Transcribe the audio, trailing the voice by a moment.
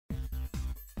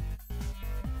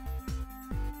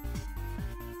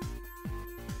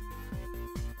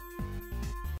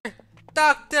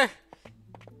doctor!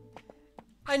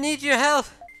 I need your help!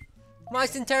 My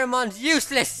Centarumon's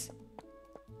useless!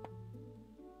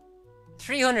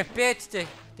 300 bits to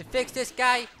fix this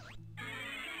guy?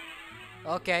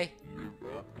 Okay.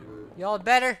 You all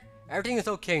better? Everything is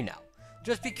okay now.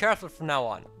 Just be careful from now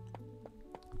on.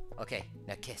 Okay,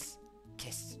 now kiss.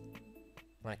 Kiss.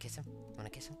 Wanna kiss him? Wanna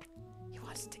kiss him? He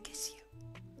wants to kiss you.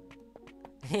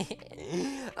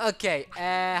 Okay,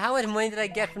 how much money did I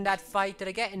get from that fight? Did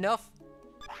I get enough?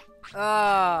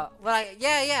 Well,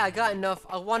 yeah, I got enough.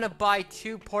 I want to buy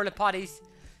 2 porta potties,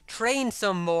 train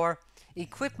some more,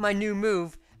 equip my new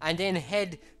move, and then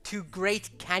head to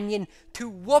Great Canyon to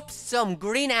whoop some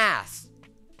green ass.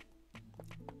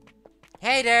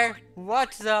 Hey there,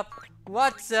 what's up?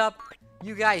 What's up?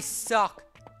 You guys suck.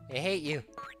 I hate you.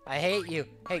 I hate you.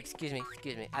 Hey, excuse me.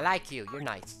 I like you. You're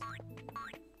nice.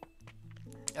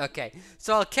 Okay,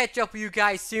 so I'll catch up with you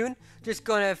guys soon. Just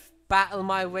gonna battle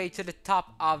my way to the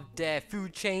top of the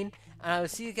food chain, and I will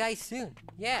see you guys soon.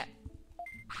 Yeah.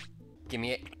 Give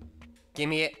me it. Give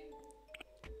me it.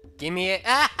 Give me it.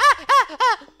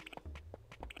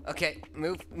 Okay,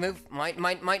 move.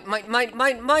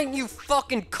 Mine, you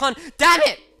fucking cunt. Damn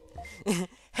it!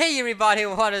 Hey everybody,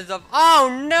 what is up? Oh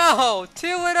no! 2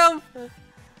 of them!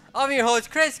 I'm your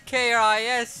host, Chris,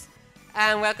 K-R-I-S,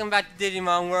 and welcome back to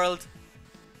Digimon World.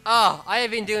 Oh, I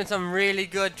have been doing some really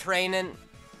good training,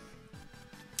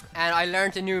 and I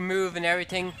learned a new move and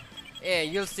everything. Yeah,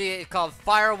 you'll see it called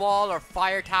Firewall or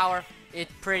Fire Tower.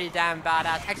 It's pretty damn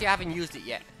badass. Actually, I haven't used it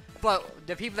yet, but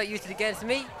the people that used it against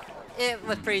me, it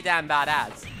was pretty damn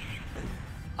badass.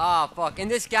 Oh fuck, and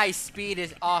this guy's speed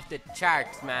is off the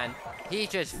charts, man. He's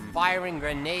just firing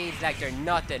grenades like they're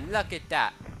nothing. Look at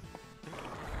that.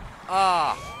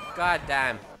 Oh,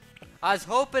 goddamn. I was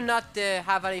hoping not to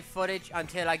have any footage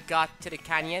until I got to the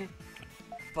canyon,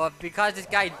 but because this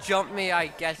guy jumped me, I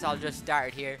guess I'll just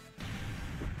start it here.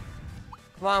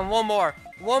 Come on, one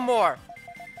more.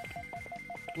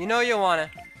 You know you wanna.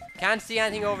 Can't see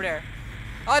anything over there.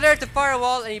 Oh, there's the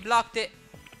firewall, and he blocked it.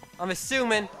 I'm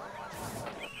assuming.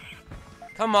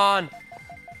 Come on.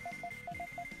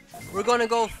 We're gonna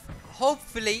go,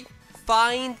 hopefully,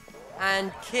 find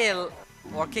and kill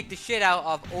or kick the shit out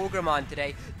of Ogremon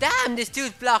today. Damn, this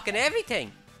dude's blocking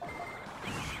everything.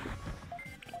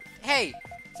 Hey,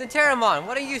 Centarumon,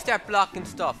 why don't you start blocking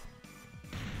stuff?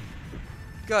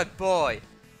 Good boy.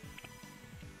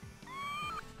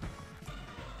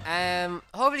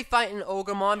 Hopefully fighting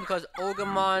Ogremon, because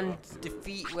Ogremon's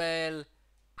defeat will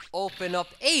open up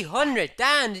 800.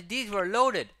 Damn, these were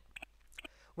loaded.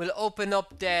 Will open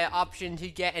up the option to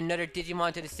get another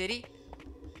Digimon to the city.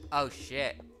 Oh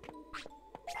shit.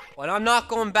 Well, I'm not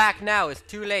going back now. It's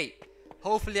too late.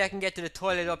 Hopefully I can get to the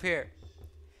toilet up here.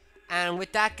 And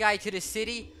with that guy to the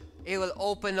city, it will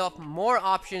open up more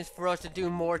options for us to do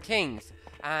more things.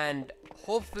 And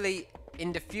hopefully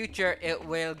in the future it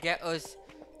will get us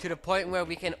to the point where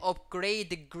we can upgrade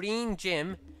the green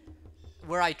gym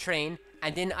where I train,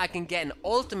 and then I can get an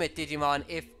ultimate Digimon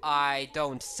if I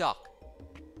don't suck.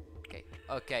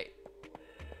 Okay.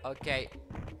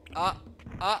 Oh.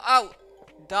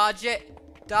 Dodge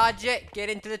it. Get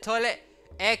into the toilet.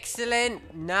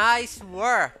 Excellent. Nice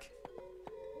work.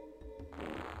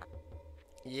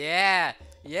 Yeah.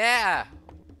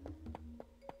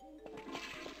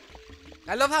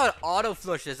 I love how it auto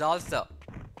flushes also.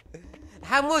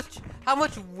 How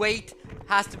much weight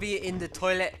has to be in the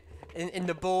toilet, in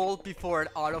the bowl, before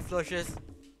it auto flushes?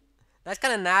 That's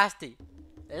kind of nasty.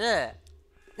 Ugh.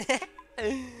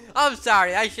 I'm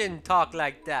sorry, I shouldn't talk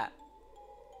like that.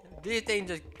 These things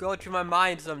just go through my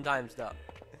mind sometimes though.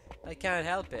 I can't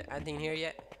help it. Anything here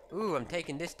yet? Ooh, I'm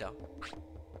taking this though.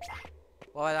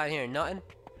 What down here? Nothing?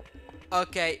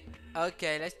 Okay,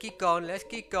 let's keep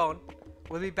going.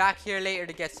 We'll be back here later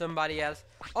to get somebody else.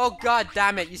 Oh god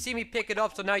damn it, you see me pick it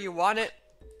up, so now you want it?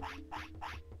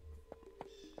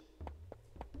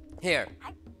 Here.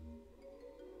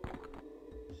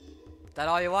 Is that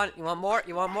all you want? You want more?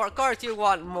 Of course you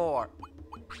want more.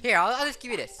 Here, I'll just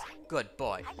give you this. Good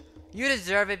boy. You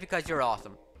deserve it because you're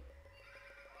awesome.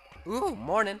 Ooh,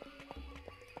 morning.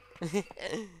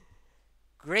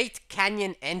 Great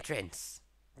Canyon entrance.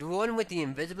 The one with the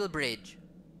invisible bridge.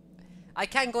 I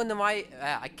can't go into my...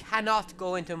 I cannot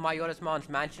go into my Ogremon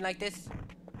mansion like this.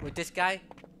 With this guy.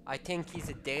 I think he's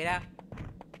a data.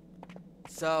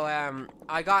 So,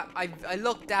 I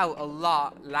looked out a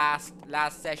lot last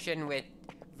session with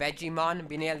Dejimon,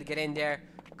 being able to get in there.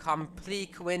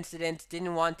 Complete coincidence.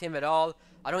 Didn't want him at all.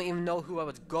 I don't even know who I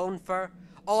was going for.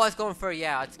 Oh, I was going for,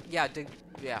 damn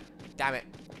it.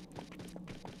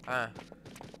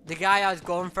 The guy I was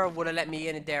going for would have let me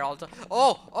in there also.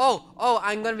 Oh,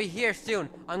 I'm gonna be here soon.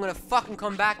 I'm gonna fucking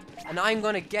come back and I'm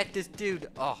gonna get this dude.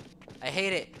 Oh, I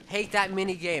hate it. Hate that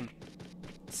mini game.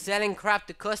 Selling crap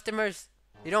to customers.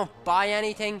 You don't buy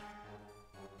anything.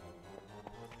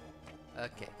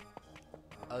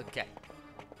 Okay.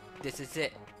 This is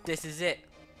it. This is it.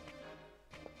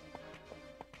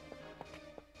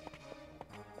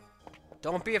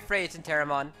 Don't be afraid,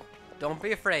 Centarumon. Don't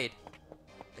be afraid.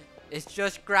 It's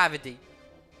just gravity.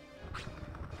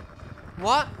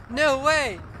 What? No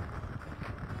way!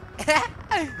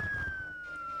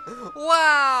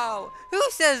 Wow! Who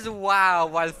says wow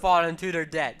while falling to their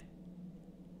death?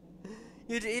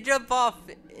 You jump off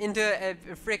into a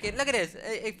freaking, look at this,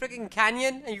 a freaking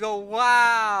canyon, and you go,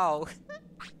 wow!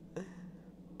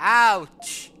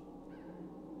 Ouch!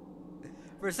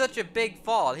 For such a big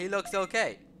fall, he looks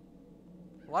okay.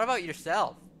 What about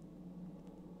yourself?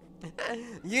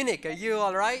 Eunuch, are you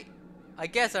alright? I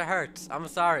guess it hurts. I'm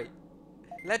sorry.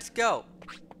 Let's go.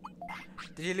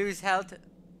 Did you lose health?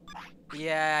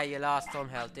 Yeah, you lost some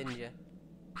health, didn't you?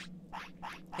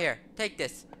 Here, take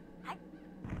this.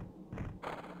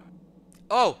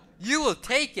 Oh, you will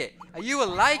take it. And you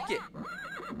will like it.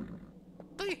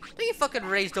 Don't you fucking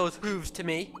raise those hooves to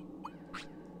me.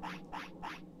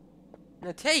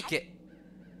 Now take it.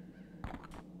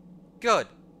 Good.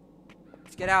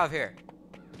 Let's get out of here.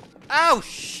 Oh,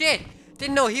 shit!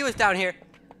 Didn't know he was down here.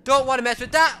 Don't want to mess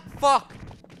with that. Fuck.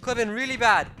 Could have been really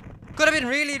bad. Could have been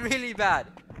really, really bad.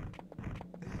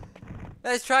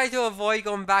 Let's try to avoid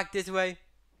going back this way.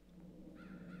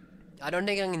 I don't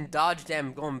think I can dodge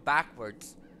them going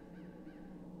backwards.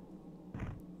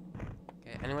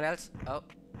 Okay, anyone else? Oh.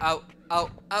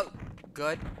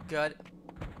 Good.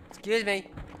 Excuse me.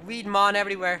 Weedmon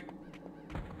everywhere.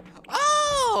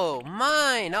 Oh,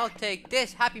 mine. I'll take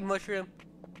this. Happy mushroom.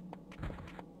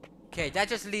 Okay, that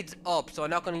just leads up, so I'm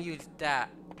not going to use that.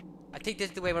 I think this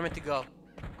is the way we're meant to go.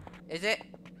 Is it?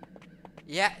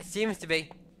 Yeah, it seems to be.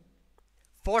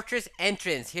 Fortress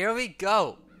entrance. Here we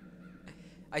go.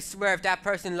 I swear if that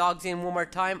person logs in one more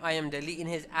time, I am deleting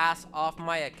his ass off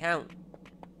my account.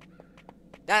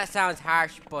 That sounds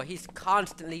harsh, but he's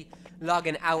constantly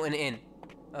logging out and in.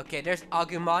 Okay, there's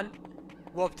Ogremon.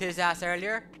 Whooped his ass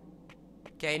earlier.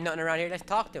 Okay, nothing around here. Let's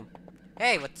talk to him.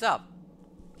 Hey, what's up?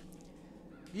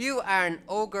 You are an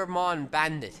Ogremon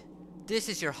bandit. This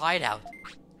is your hideout.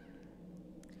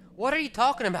 What are you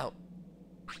talking about?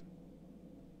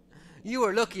 You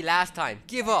were lucky last time.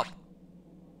 Give up.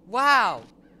 Wow.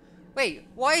 Wait,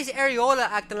 why is Areola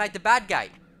acting like the bad guy?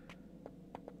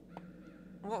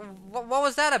 What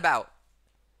was that about?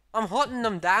 I'm hunting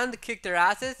them down to kick their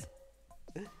asses?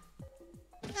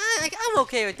 I'm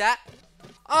okay with that.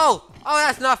 Oh,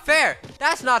 that's not fair.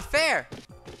 That's not fair.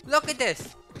 Look at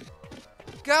this.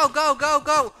 Go.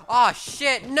 Oh,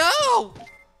 shit. No.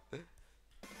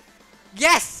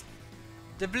 Yes.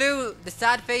 The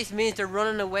sad face means they're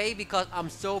running away because I'm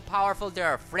so powerful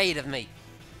they're afraid of me.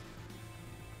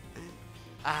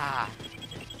 Ah,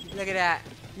 look at that.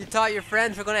 You thought your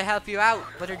friends were gonna help you out,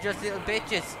 but they're just little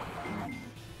bitches.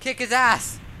 Kick his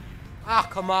ass. Ah,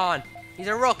 come on. He's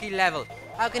a rookie level.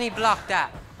 How can he block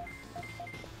that?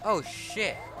 Oh,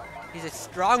 shit. He's a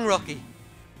strong rookie.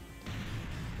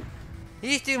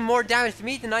 He's doing more damage to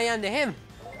me than I am to him.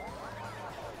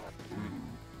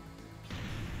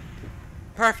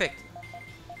 Perfect.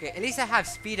 Okay, at least I have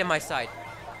speed on my side.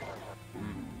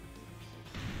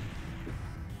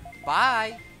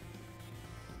 Bye.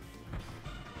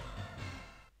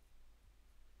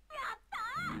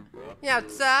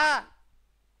 Yatta.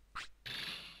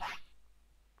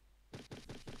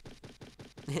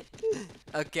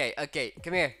 Okay,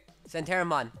 come here.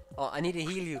 Centarumon. Oh, I need to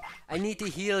heal you. I need to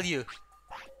heal you.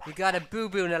 You got a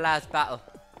boo-boo in the last battle.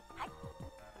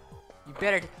 You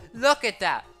better... Look at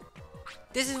that.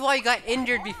 This is why you got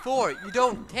injured before. You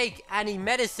don't take any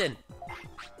medicine.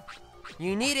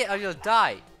 You need it or you'll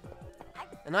die.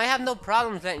 And I have no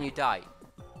problems letting you die.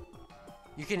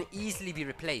 You can easily be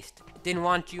replaced. Didn't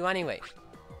want you anyway.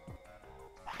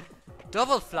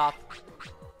 Double flop.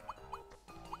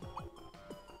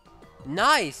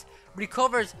 Nice.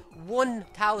 Recovers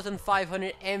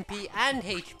 1,500 MP and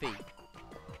HP.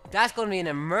 That's going to be an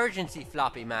emergency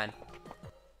floppy, man.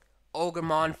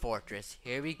 Ogremon Fortress.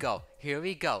 Here we go.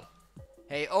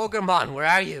 Hey, Ogremon, where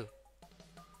are you?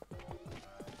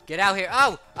 Get out here.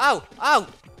 Oh.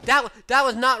 That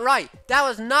was not right. That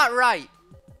was not right.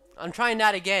 I'm trying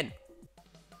that again.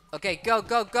 Okay, go.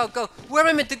 Where am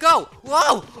I meant to go?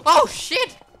 Whoa. Oh,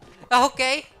 shit.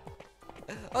 Okay,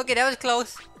 that was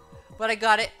close. But I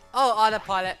got it. Oh,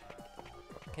 autopilot.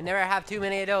 Can never have too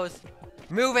many of those.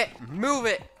 Move it.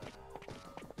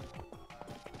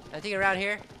 Anything around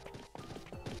here?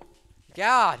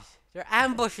 God, they're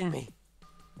ambushing me.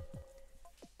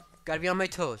 Gotta be on my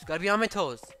toes. Gotta be on my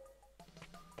toes.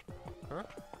 Huh?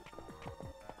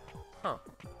 Huh.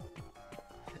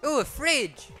 Ooh, a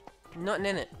fridge. Nothing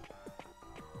in it.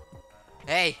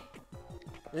 Hey.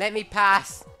 Let me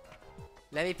pass.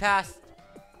 Let me pass.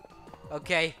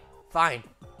 Okay, fine.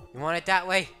 You want it that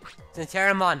way?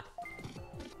 Centarumon.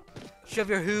 Shove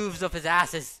your hooves up his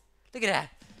asses. Look at that.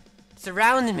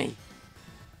 Surrounding me.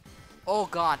 Oh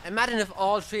god. Imagine if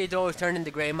all three of those turned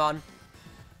into Greymon.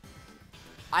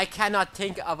 I cannot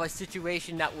think of a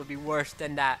situation that would be worse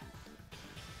than that.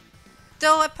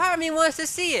 Though a part of me wants to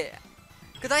see it.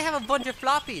 Because I have a bunch of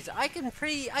floppies. I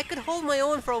could hold my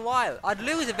own for a while. I'd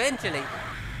lose eventually.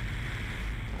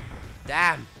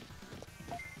 Damn.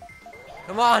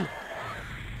 Come on.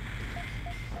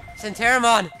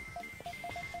 Centarumon.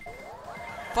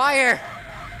 Fire.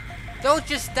 Don't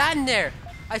just stand there.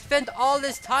 I spent all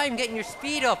this time getting your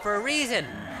speed up for a reason.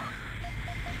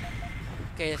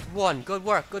 Okay, that's one. Good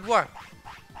work, good work.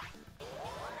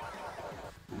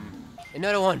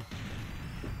 Another one.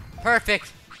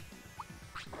 Perfect.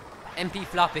 MP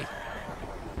floppy.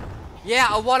 Yeah,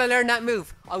 I want to learn that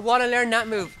move. I want to learn that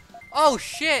move. Oh,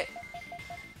 shit.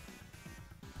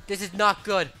 This is not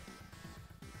good.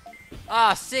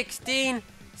 Ah, 16.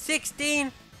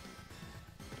 16.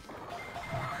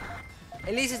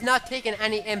 At least it's not taking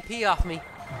any MP off me.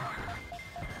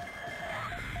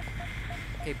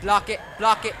 Okay, block it,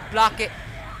 block it, block it.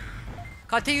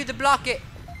 Continue to block it.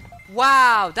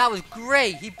 Wow, that was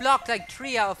great. He blocked like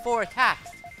 3 out of 4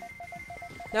 attacks.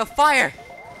 Now fire.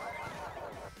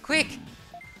 Quick.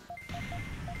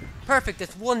 Perfect,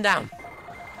 that's 1 down.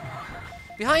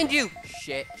 Behind you.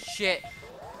 Shit, shit.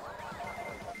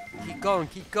 Keep going,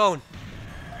 keep going.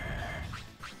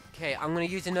 Okay, I'm gonna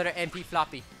use another MP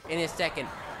floppy in a second.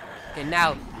 Okay,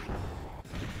 now.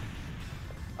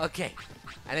 Okay,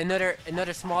 and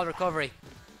another small recovery.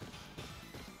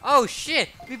 Oh shit!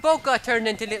 We both got turned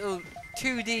into little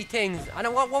 2D things. I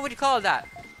don't. What would you call that?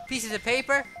 Pieces of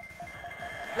paper?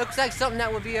 Looks like something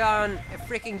that would be on a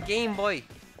freaking Game Boy.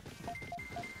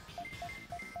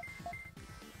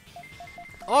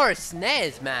 Or a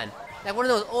SNES, man. Like one of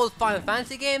those old Final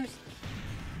Fantasy games.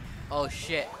 Oh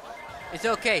shit. It's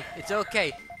okay. It's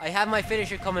okay. I have my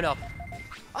finisher coming up.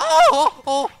 Oh! Oh!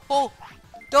 Oh! Oh!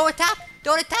 Don't attack!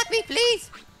 Don't attack me,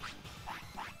 please!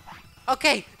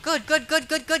 Okay. Good, good, good,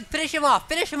 good, good. Finish him off.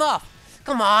 Finish him off.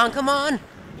 Come on, come on.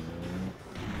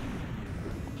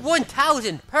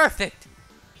 1,000. Perfect.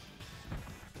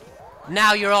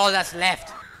 Now you're all that's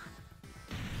left.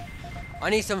 I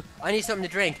need something to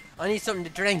drink. I need something to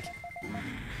drink.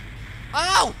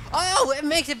 Oh! Oh! It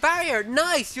makes a barrier.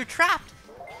 Nice. You're trapped.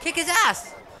 Kick his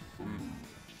ass.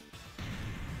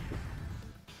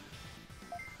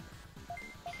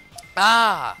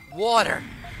 Ah, water.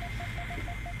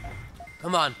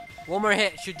 Come on. One more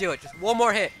hit should do it. Just one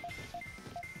more hit.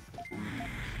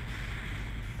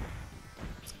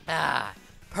 Ah,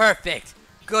 perfect.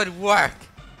 Good work.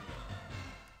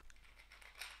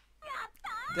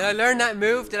 Did I learn that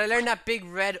move? Did I learn that big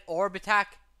red orb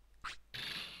attack?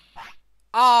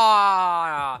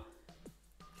 Ah!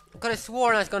 I could have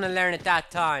sworn I was going to learn it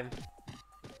that time.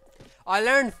 I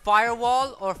learned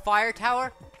Firewall or Fire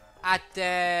Tower at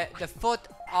the foot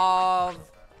of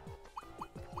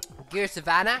Gear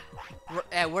Savannah,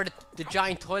 where the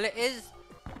giant toilet is.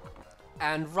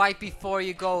 And right before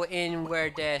you go in where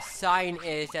the sign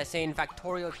is that's saying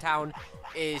Factorial Town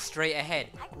is straight ahead.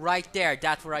 Right there,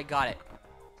 that's where I got it.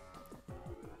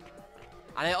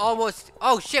 And I almost...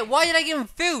 Oh shit, why did I give him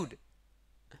food?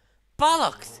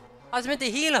 Bollocks! I was meant to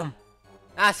heal him.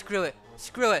 Ah, screw it.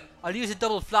 Screw it. I'll use a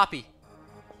double floppy.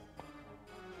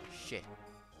 Shit.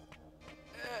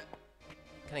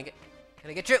 Can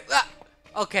I get through? Ah!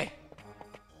 Okay.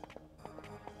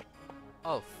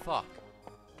 Oh, fuck.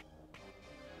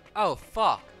 Oh,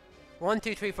 fuck. 1,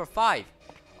 2, 3, 4, 5.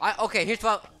 Okay, here's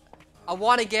what... I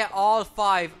want to get all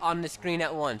 5 on the screen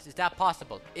at once. Is that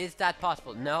possible? Is that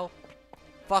possible? No?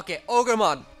 Fuck it.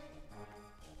 Ogremon.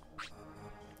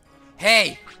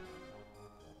 Hey!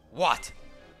 What?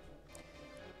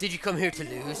 Did you come here to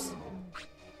lose?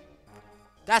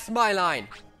 That's my line.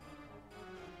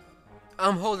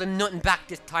 I'm holding nothing back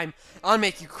this time. I'll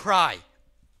make you cry.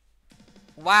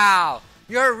 Wow.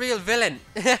 You're a real villain.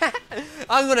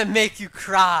 I'm gonna make you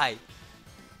cry.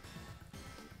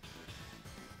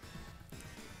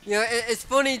 You know, it's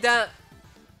funny that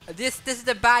this is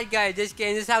the bad guy of this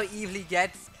game. This is how evil he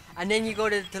gets. And then you go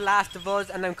to The Last of Us,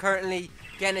 and I'm currently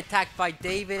getting attacked by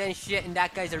David and shit, and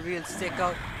that guy's a real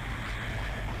sicko.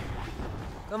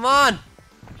 Come on!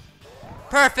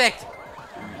 Perfect!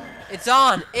 It's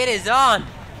on. It is on.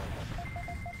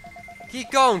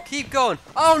 Keep going. Keep going.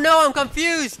 Oh no, I'm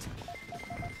confused.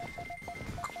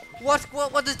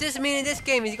 What does this mean in this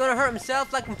game? Is he gonna hurt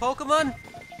himself like in Pokemon?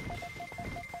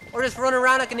 Or just run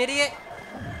around like an idiot?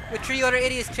 With 3 other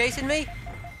idiots chasing me?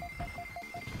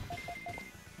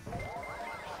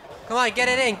 Come on, get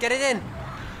it in, get it in.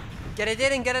 Get it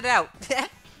in and get it out.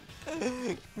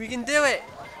 We can do it.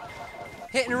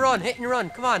 Hit and run,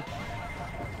 come on.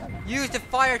 Use the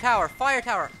fire tower, fire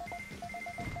tower.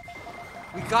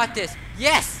 We got this.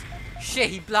 Yes! Shit,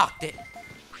 he blocked it.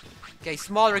 Okay,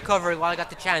 small recovery while I got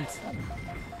the chance.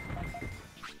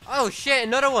 Oh shit,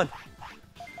 another one.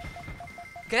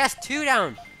 Okay, that's 2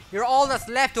 down. You're all that's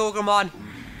left, Ogremon.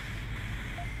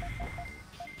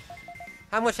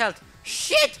 How much health?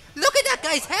 Shit! Look at that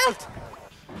guy's health!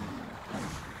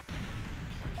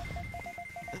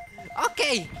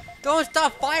 Okay, don't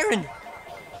stop firing.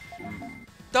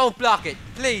 Don't block it,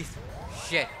 please.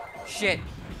 Shit, shit.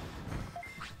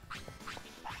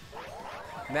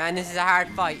 Man, this is a hard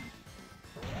fight.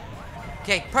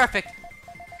 Okay, perfect.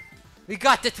 We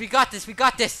got this, we got this, we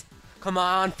got this. Come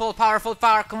on, full power,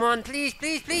 come on, please,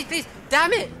 please, please, please.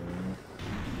 Damn it!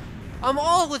 I'm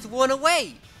always 1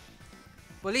 away.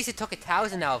 Well, at least it took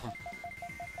 1,000 out of him.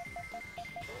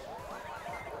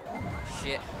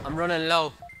 Shit, I'm running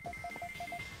low.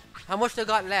 How much do I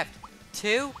got left?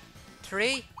 2?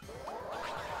 3?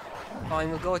 Fine,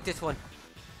 we'll go with this one.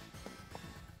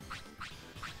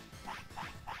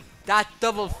 That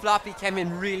double floppy came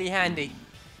in really handy.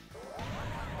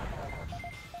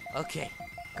 Okay.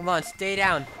 Come on, stay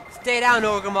down. Stay down,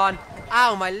 Ogremon.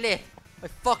 Ow, my lip. My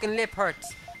fucking lip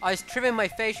hurts. I was trimming my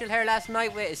facial hair last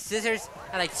night with scissors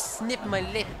and I snipped my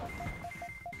lip.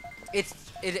 It's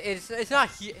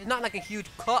not like a huge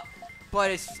cut, but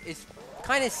it's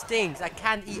kind of stings. I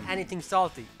can't eat anything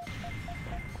salty.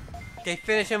 Okay,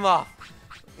 finish him off.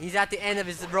 He's at the end of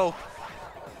his rope.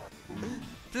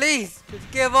 Please, just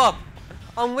give up.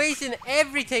 I'm wasting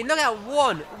everything. Look at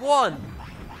one.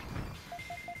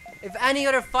 If any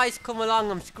other fights come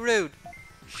along, I'm screwed.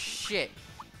 Shit.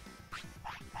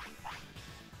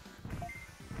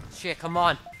 Shit, come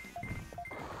on.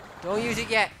 Don't use it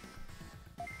yet.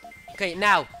 Okay,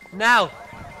 now.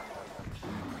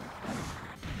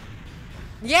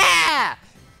 Yeah!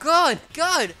 Good.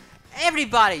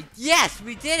 Everybody, yes,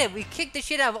 we did it. We kicked the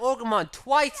shit out of Ogremon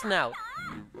twice now.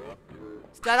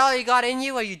 Is that all you got in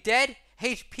you? Are you dead?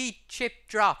 HP chip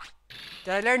drop.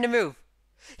 Did I learn the move?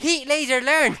 Heat laser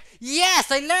learned.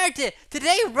 Yes, I learned it.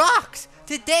 Today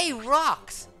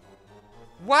rocks.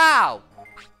 Wow.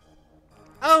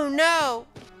 Oh no.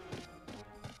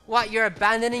 What, you're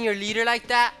abandoning your leader like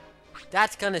that?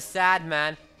 That's kinda sad,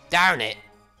 man. Darn it.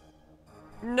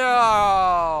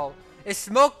 No. It's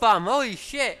smoke bomb. Holy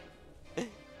shit.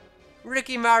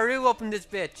 Ricky Maru up in this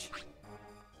bitch.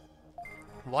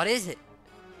 What is it?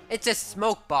 It's a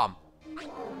smoke bomb.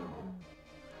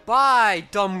 Bye,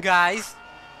 dumb guys.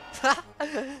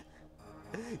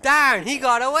 Darn, he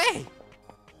got away.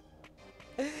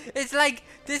 It's like,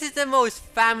 this is the most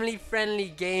family-friendly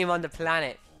game on the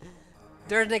planet.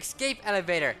 There's an escape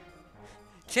elevator.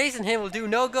 Chasing him will do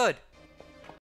no good.